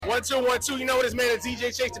1, 2, 1, 2. You know what this man is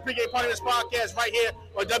DJ Chase, the pregame part of this podcast right here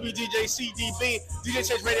on WDJCDB, DJ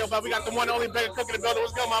Chase Radio. But we got the one and only Bigga Kook in the building.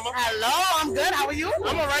 What's good, mama? Hello, I'm good. How are you?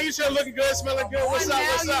 I'm all right. You still looking good, smelling good. What's up?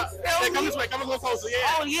 What's up? Hey, come this way. Come a little closer.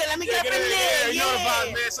 Yeah. Oh, yeah. Let me get up in there. Yeah, you know the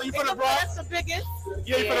vibe, man. So you from the Bronx? That's the biggest.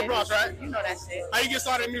 Yeah, you from the Bronx, right? You know that shit. How you get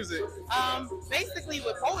started in music? Basically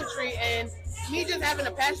with poetry and me just having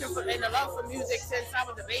a passion for and a love for music since I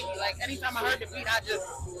was a baby. Like anytime I heard the beat, I just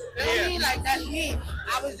feel me. Like that's me.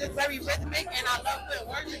 I was just very rhythmic and I love putting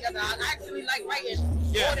words together. I actually like writing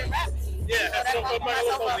more than rapping. Yeah, so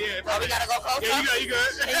we gotta go closer. Yeah, you good.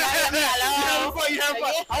 Hello. You have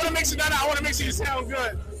fun. I want to make sure that I want to make sure you sound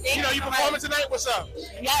good. You know, you performing tonight? What's up?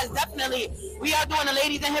 Yes, definitely. We are doing the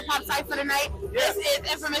Ladies in Hip Hop Cypher tonight. This is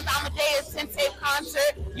Infamous Amadeus 10-tape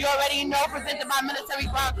concert. You already know, presented by Military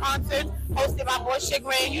Ground Concerts, hosted by Boy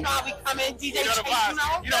Chagrin. You know how we come in, DJ Chase,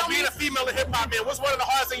 you know, being a female in hip hop, man, what's one of the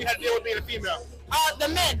hardest things you had to deal with being a female? The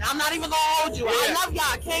men. I'm not even gonna hold you. I love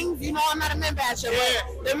y'all, kings. You know I'm not a men basher,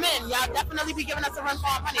 but the men, y'all definitely be giving us a run for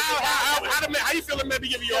our money. How you feeling? Men be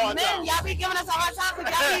giving you a hard time? Y'all be giving us a hard time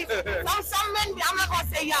because y'all be some men. I'm not gonna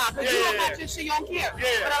say y'all because you don't got your shit, you don't care.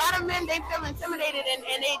 But a lot of men, they feel intimidated and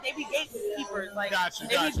they be gatekeepers. Like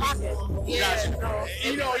they be talking.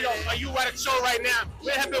 You know, are you at a show right now?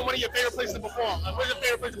 Where have been one of your favorite places to perform? Where's your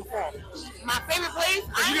favorite place to perform? My favorite place?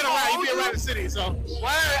 You be around the city, so.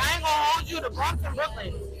 Word, I ain't gonna hold you. The Bronx and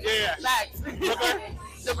Brooklyn. Yeah. Facts. Brooklyn?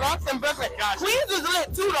 The Bronx and Brooklyn. Gotcha. Queens was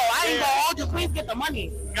lit too, though. I ain't gonna hold you. Queens get the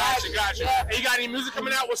money. Gotcha. Yeah. Hey, you got any music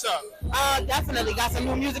coming out? What's up? Definitely got some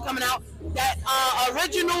new music coming out. That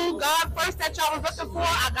original God First that y'all was looking for,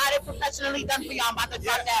 I got it professionally done for y'all. I'm about to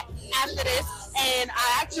drop that after this. And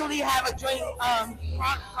I actually have a joint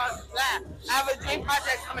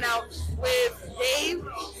project coming out with Dave,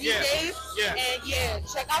 DJs. And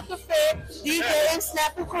check out the fit, DJ and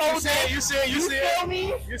Snapper Clothing. You see it. You feel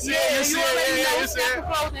me? You see it. Snapper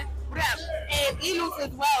Clothing. And Elus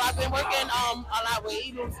as well. I've been working a lot with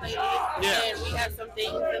Elus lately. And we have some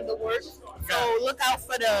things in the works. So look out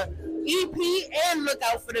for the EP and look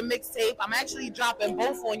out for the mixtape. I'm actually dropping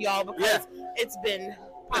both on y'all because it's been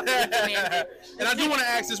popular demanded. And I do want to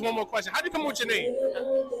ask this one more question. How do you come up with your name?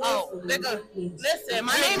 Oh, nigga. Listen,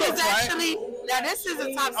 my name is actually, now this is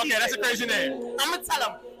a top secret. Okay, that's a crazy name. I'm going to tell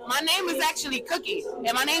them. My name is actually Cookie,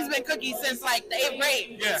 and my name's been Cookie since like the 8th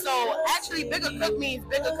grade. Yeah. So actually, Bigga Kook means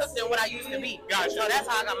bigger cook than what I used to be. Gotcha. So that's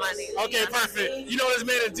how I got my name. Okay, perfect. You know this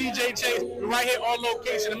man is DJ Chase. We're right here on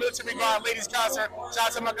location, the Military Guard Ladies Concert. Shout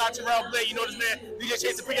out to my guy Terrell Blake. You know this man, DJ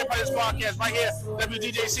Chase, the pregame part of this podcast right here.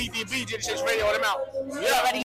 WDJCDB, DJ Chase Radio. Let him out. You already